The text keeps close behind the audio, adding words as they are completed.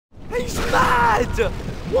He's mad!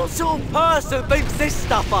 What sort of person thinks this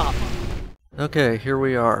stuff up? Okay, here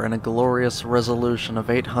we are in a glorious resolution of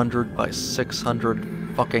 800 by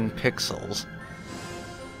 600 fucking pixels.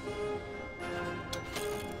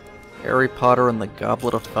 Harry Potter and the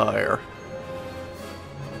Goblet of Fire.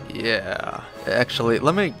 Yeah. Actually,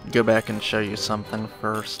 let me go back and show you something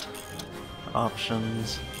first.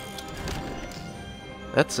 Options.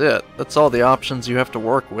 That's it. That's all the options you have to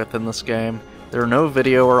work with in this game. There are no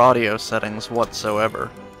video or audio settings whatsoever.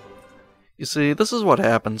 You see, this is what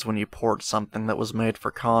happens when you port something that was made for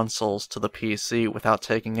consoles to the PC without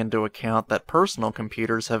taking into account that personal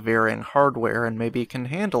computers have varying hardware and maybe can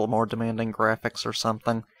handle more demanding graphics or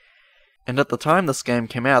something. And at the time this game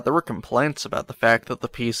came out, there were complaints about the fact that the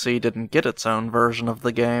PC didn't get its own version of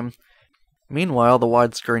the game. Meanwhile, the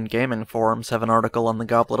widescreen gaming forums have an article on the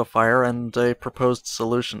Goblet of Fire and a proposed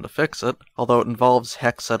solution to fix it, although it involves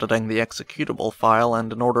hex editing the executable file,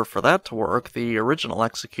 and in order for that to work, the original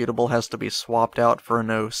executable has to be swapped out for a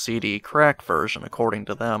no CD crack version, according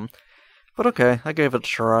to them. But okay, I gave it a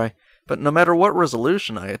try. But no matter what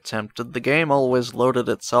resolution I attempted, the game always loaded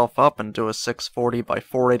itself up into a 640 by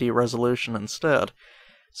 480 resolution instead.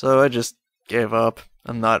 So I just gave up.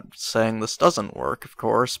 I'm not saying this doesn't work, of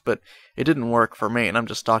course, but it didn't work for me, and I'm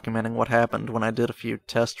just documenting what happened when I did a few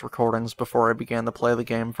test recordings before I began to play the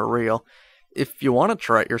game for real. If you want to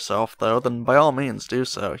try it yourself, though, then by all means do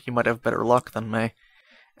so. You might have better luck than me.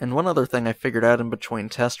 And one other thing I figured out in between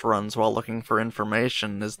test runs while looking for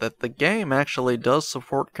information is that the game actually does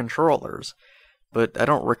support controllers, but I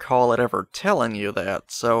don't recall it ever telling you that,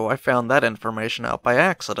 so I found that information out by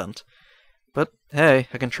accident. But hey,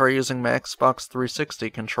 I can try using my Xbox 360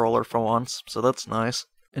 controller for once, so that's nice.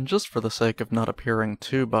 And just for the sake of not appearing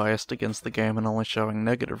too biased against the game and only showing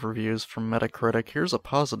negative reviews from Metacritic, here's a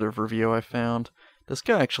positive review I found. This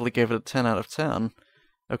guy actually gave it a 10 out of 10.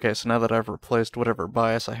 Okay, so now that I've replaced whatever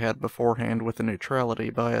bias I had beforehand with a neutrality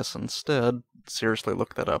bias instead, seriously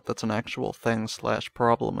look that up, that's an actual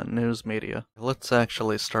thing/problem in news media. Let's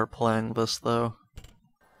actually start playing this though.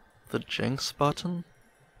 The Jinx button?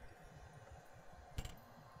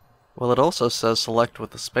 Well, it also says select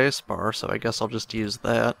with the spacebar, so I guess I'll just use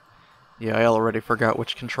that. Yeah, I already forgot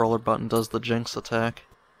which controller button does the Jinx attack.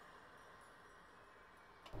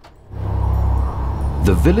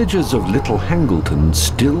 The villagers of Little Hangleton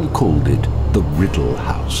still called it the Riddle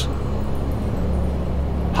House.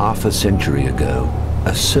 Half a century ago,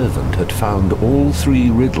 a servant had found all 3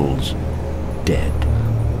 riddles dead.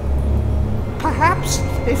 Perhaps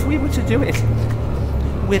if we were to do it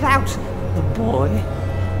without the boy,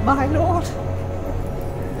 my lord?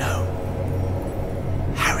 No.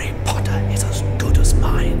 Harry Potter is as good as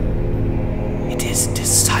mine. It is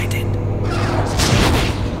decided.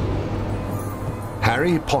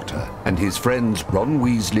 Harry Potter and his friends Ron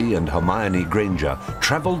Weasley and Hermione Granger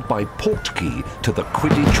travelled by portkey to the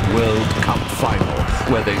Quidditch World Cup final,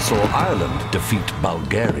 where they saw Ireland defeat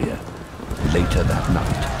Bulgaria. Later that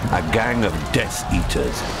night, a gang of Death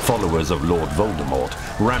Eaters, followers of Lord Voldemort,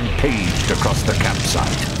 rampaged across the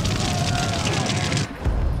campsite.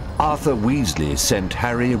 Arthur Weasley sent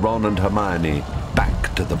Harry, Ron and Hermione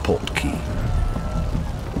back to the portkey.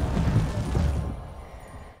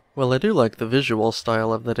 Well, I do like the visual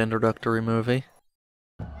style of that introductory movie.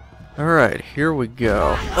 Alright, here we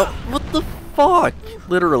go. Oh, what the fuck?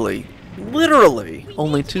 Literally,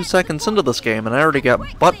 only 2 seconds into this game and I already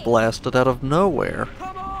got butt blasted out of nowhere.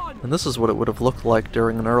 And this is what it would have looked like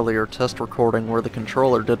during an earlier test recording where the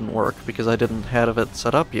controller didn't work because I didn't have it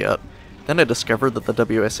set up yet. Then I discovered that the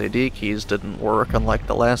WSAD keys didn't work, unlike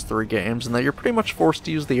the last 3 games, and that you're pretty much forced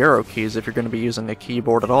to use the arrow keys if you're going to be using a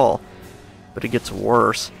keyboard at all. But it gets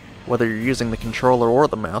worse. Whether you're using the controller or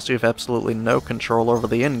the mouse, you have absolutely no control over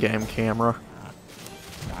the in-game camera.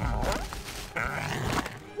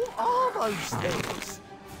 What are those things?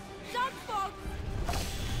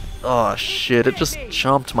 Oh shit, it just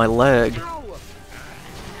chomped my leg.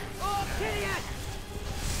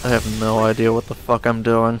 I have no idea what the fuck I'm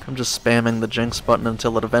doing. I'm just spamming the Jinx button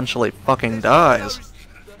until it eventually fucking dies.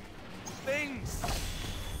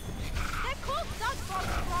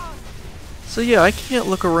 So yeah, I can't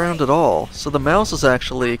look around at all. So the mouse is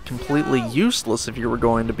actually completely useless if you were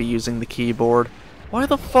going to be using the keyboard. Why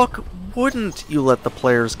the fuck wouldn't you let the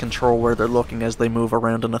players control where they're looking as they move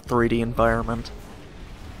around in a 3D environment?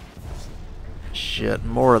 Shit,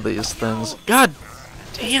 more of these things. God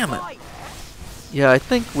damn it! Yeah, I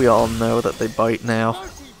think we all know that they bite now.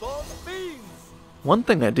 One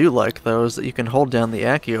thing I do like, though, is that you can hold down the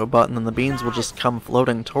Accio button and the beans will just come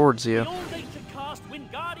floating towards you.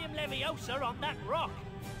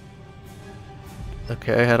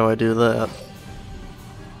 Okay, how do I do that?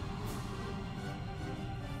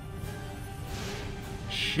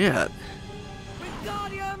 shit.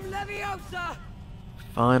 Wingardium Leviosa!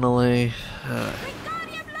 Finally.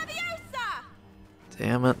 Wingardium Leviosa!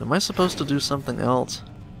 Damn it. Am I supposed to do something else?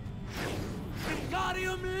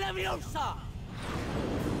 Wingardium Leviosa!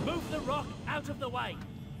 Move the rock out of the way.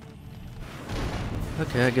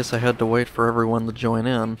 Okay, I guess I had to wait for everyone to join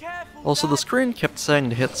in. Also, the screen kept saying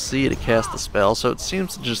to hit C to cast the spell, so it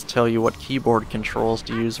seems to just tell you what keyboard controls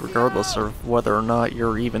to use regardless of whether or not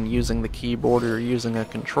you're even using the keyboard or using a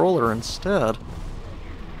controller instead.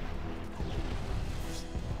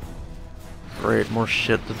 Great, more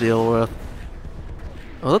shit to deal with.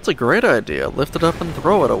 Oh, that's a great idea. Lift it up and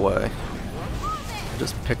throw it away. I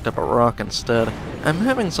just picked up a rock instead. I'm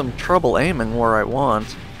having some trouble aiming where I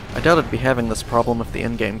want. I doubt I'd be having this problem if the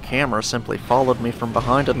in-game camera simply followed me from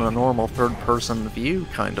behind in a normal third-person view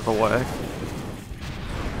kind of a way.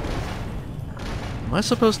 Am I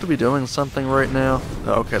supposed to be doing something right now?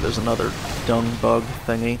 Oh, okay, there's another dung bug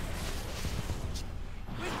thingy.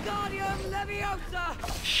 Wingardium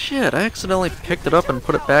Leviosa! Shit, I accidentally picked it up and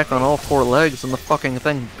put it back on all four legs and the fucking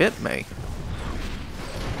thing bit me.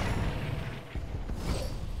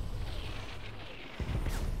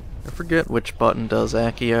 I forget which button does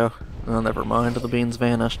Accio. Oh, never mind, the beans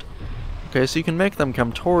vanished. Okay, so you can make them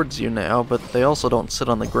come towards you now, but they also don't sit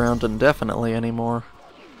on the ground indefinitely anymore.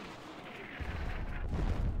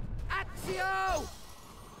 Accio!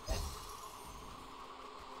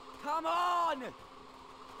 Come on!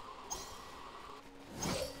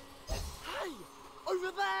 Hey!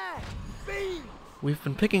 Over there! Beans! We've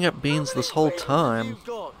been picking up beans this whole time.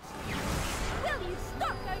 Will you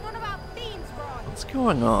stop going on about beans, Ron? What's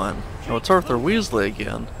going on? Oh, it's Arthur Weasley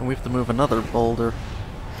again, and we have to move another boulder.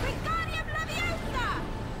 Wingardium Leviosa!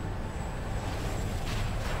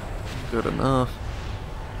 Good enough.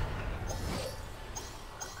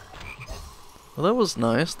 Well, that was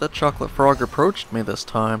nice. That chocolate frog approached me this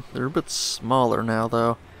time. They're a bit smaller now,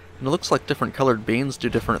 though. And it looks like different colored beans do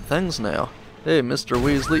different things now. Hey, Mr.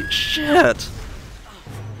 Weasley. Shit!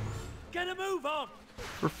 Get a move on!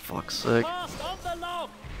 For fuck's sake. Fast on the log!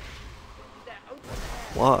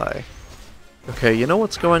 Why? Okay, you know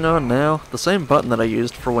what's going on now? The same button that I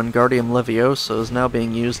used for Wingardium Leviosa is now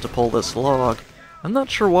being used to pull this log. I'm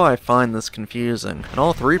not sure why I find this confusing. In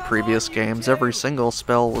all three previous games, every single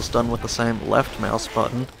spell was done with the same left mouse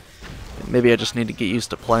button. Maybe I just need to get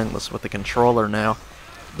used to playing this with the controller now.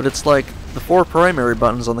 But it's like, the four primary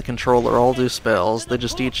buttons on the controller all do spells, they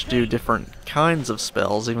just each do different kinds of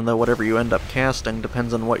spells, even though whatever you end up casting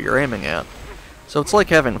depends on what you're aiming at. So it's like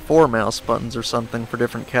having four mouse buttons or something for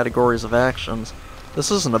different categories of actions.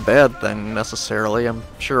 This isn't a bad thing, necessarily. I'm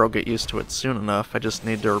sure I'll get used to it soon enough. I just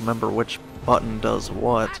need to remember which button does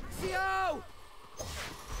what. Accio!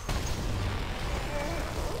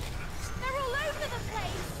 They're all over the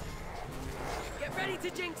place! Get ready to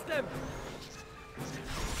jinx them!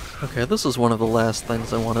 Okay, this is one of the last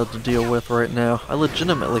things I wanted to deal with right now. I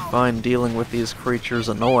legitimately find dealing with these creatures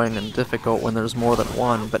annoying and difficult when there's more than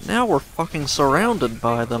one, but now we're fucking surrounded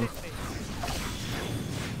by them.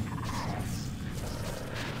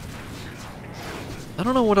 I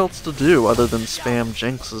don't know what else to do other than spam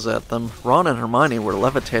jinxes at them. Ron and Hermione were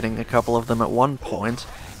levitating a couple of them at one point.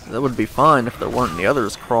 That would be fine if there weren't any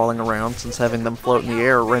others crawling around, since having them float in the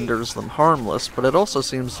air renders them harmless, but it also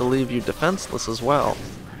seems to leave you defenseless as well.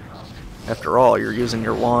 After all, you're using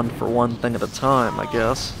your wand for one thing at a time, I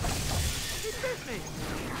guess.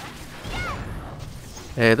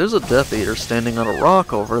 Hey, there's a Death Eater standing on a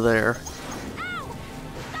rock over there. Ow!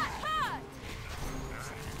 That hurt!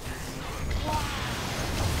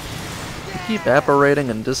 They keep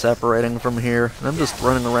apparating and disapparating from here, and I'm just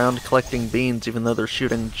running around collecting beans even though they're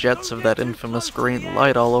shooting jets of that infamous green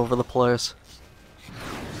light all over the place.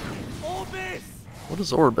 Orbis! What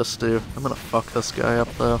does Orbis do? I'm gonna fuck this guy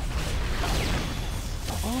up, though.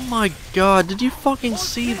 Oh my god, did you fucking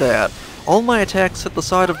see that? All my attacks hit the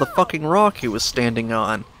side of the fucking rock he was standing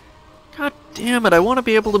on. God damn it, I want to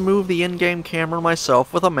be able to move the in-game camera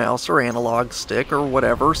myself with a mouse or analog stick or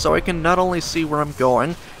whatever, so I can not only see where I'm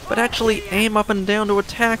going, but actually aim up and down to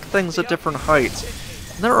attack things at different heights.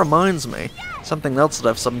 And that reminds me, something else that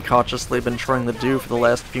I've subconsciously been trying to do for the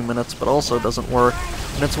last few minutes but also doesn't work,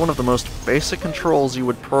 and it's one of the most basic controls you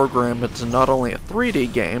would program into not only a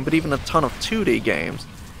 3D game, but even a ton of 2D games.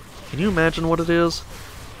 Can you imagine what it is?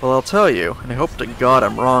 Well, I'll tell you, and I hope to God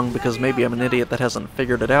I'm wrong because maybe I'm an idiot that hasn't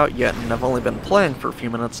figured it out yet and I've only been playing for a few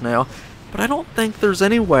minutes now, but I don't think there's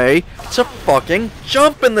any way to fucking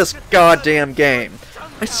jump in this goddamn game.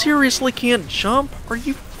 I seriously can't jump? Are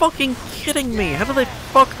you fucking kidding me? How do they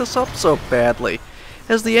fuck this up so badly?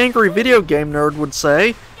 As the angry video game nerd would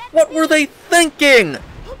say, what were they thinking? A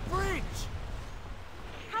bridge!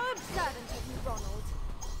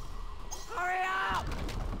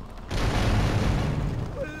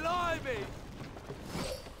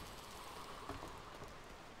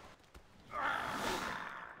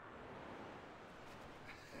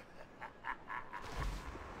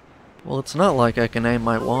 Well, it's not like I can aim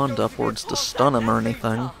my wand upwards to stun him or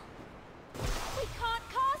anything. We can't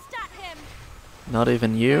cast at him. Not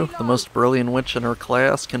even you, the most brilliant witch in her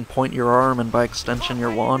class, can point your arm and by extension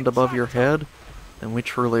your wand above your head? Then we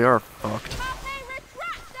truly are fucked. Can't they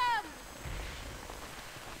retract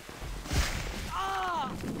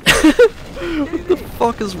them? What the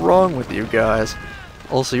fuck is wrong with you guys?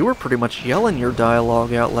 Also, you were pretty much yelling your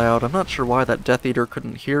dialogue out loud. I'm not sure why that Death Eater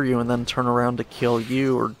couldn't hear you and then turn around to kill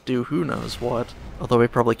you or do who knows what. Although he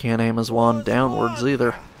probably can't aim his wand downwards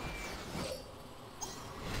either.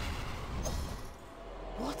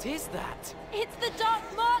 What is that? It's the Dark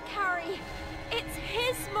Mark, Harry. It's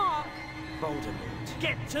his mark. Voldemort.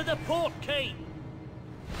 Get to the port key!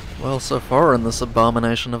 Well, so far in this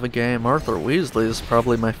abomination of a game, Arthur Weasley is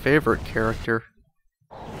probably my favorite character.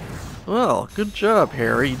 Well, good job,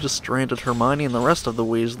 Harry. You just stranded Hermione and the rest of the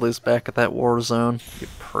Weasleys back at that war zone, you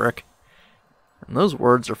prick. And those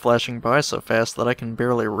words are flashing by so fast that I can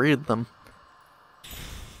barely read them.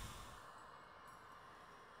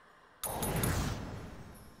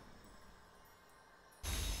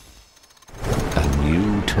 A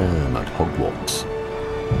new term at Hogwarts.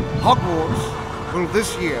 Hogwarts will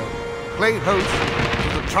this year play host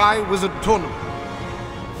to the Tri-Wizard Tournament.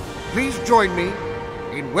 Please join me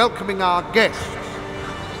in welcoming our guests,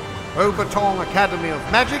 Beauxbaton Academy of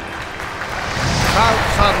Magic, proud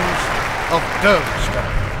sons of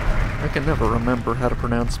Durmstrang. I can never remember how to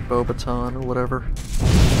pronounce Beauxbaton or whatever.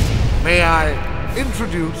 May I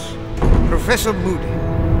introduce Professor Moody,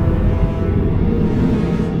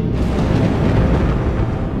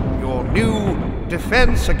 your new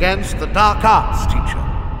Defense Against the Dark Arts teacher.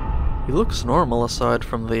 He looks normal aside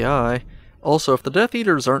from the eye. Also, if the Death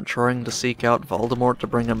Eaters aren't trying to seek out Voldemort to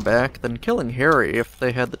bring him back, then killing Harry, if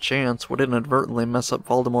they had the chance, would inadvertently mess up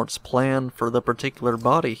Voldemort's plan for the particular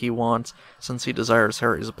body he wants, since he desires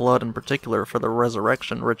Harry's blood in particular for the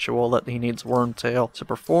resurrection ritual that he needs Wormtail to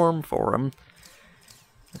perform for him.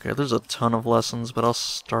 Okay, there's a ton of lessons, but I'll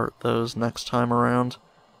start those next time around.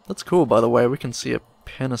 That's cool, by the way, we can see a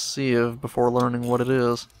panacea before learning what it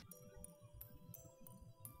is.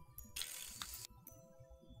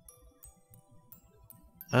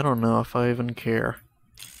 I don't know if I even care.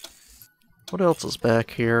 What else is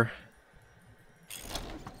back here?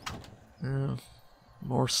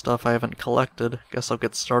 More stuff I haven't collected. Guess I'll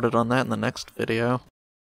get started on that in the next video.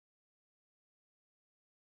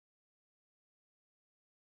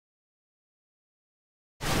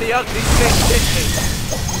 The ugly thing, didn't it?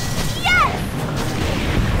 Yes!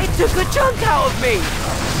 It took a chunk out of me!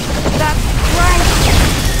 That's